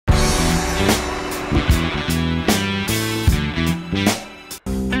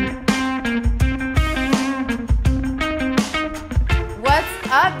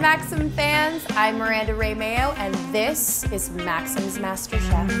fans, I'm Miranda Ray Mayo, and this is Maxim's Master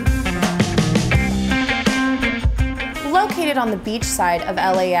Chef. Located on the beach side of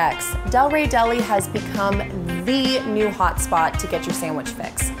LAX, Deli has become the new hotspot to get your sandwich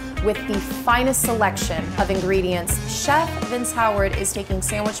fix. With the finest selection of ingredients, Chef Vince Howard is taking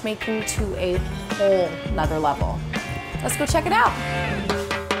sandwich making to a whole nother level. Let's go check it out.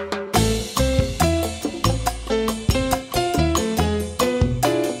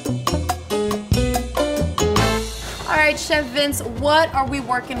 All right, Chef Vince, what are we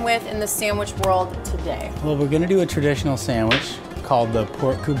working with in the sandwich world today? Well, we're gonna do a traditional sandwich called the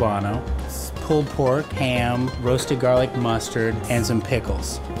Pork Cubano. It's pulled pork, ham, roasted garlic mustard, and some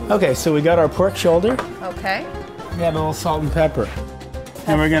pickles. Okay, so we got our pork shoulder. Okay. We got a little salt and pepper.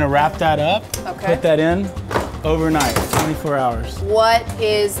 And we're gonna wrap that up, put that in overnight, 24 hours. What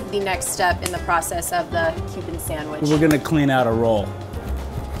is the next step in the process of the Cuban sandwich? We're gonna clean out a roll.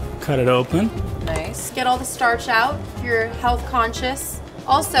 Cut it open. Nice. Get all the starch out if you're health conscious.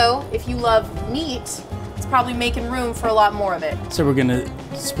 Also, if you love meat, it's probably making room for a lot more of it. So we're gonna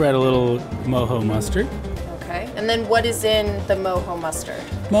spread a little mojo mustard. Okay. And then what is in the mojo mustard?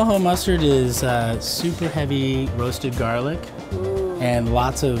 Mojo mustard is super heavy roasted garlic. Ooh. And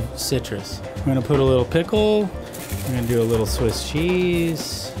lots of citrus. We're gonna put a little pickle. We're gonna do a little Swiss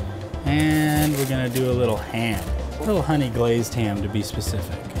cheese. And we're gonna do a little ham. A little honey glazed ham to be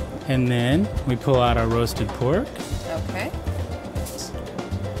specific. And then we pull out our roasted pork. Okay.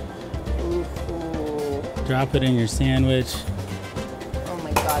 Ooh. Drop it in your sandwich. Oh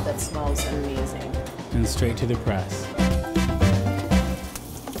my God, that smells amazing. And straight to the press.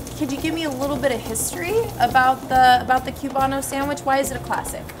 Could you give me a little bit of history about the Cubano sandwich? Why is it a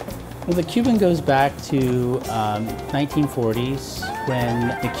classic? Well, the Cuban goes back to 1940s when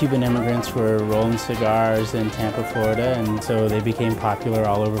the Cuban immigrants were rolling cigars in Tampa, Florida, and so they became popular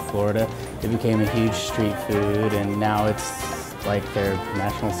all over Florida. It became a huge street food, and now it's like their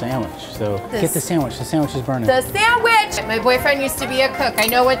national sandwich. So get the sandwich is burning. The sandwich! My boyfriend used to be a cook. I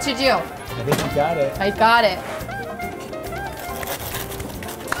know what to do. I think you got it. I got it.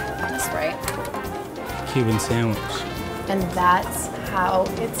 That's right. Cuban sandwich. And that's how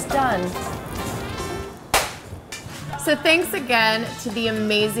it's done. So thanks again to the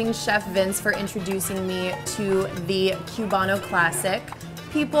amazing Chef Vince for introducing me to the Cubano classic.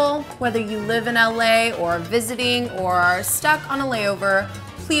 People, whether you live in LA or are visiting or are stuck on a layover,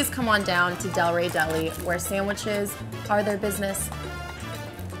 please come on down to Deli, where sandwiches are their business.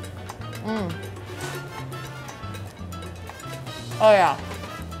 Oh yeah.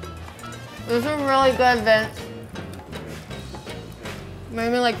 This is really good, Vince.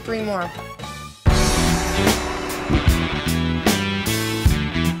 Maybe like 3 more.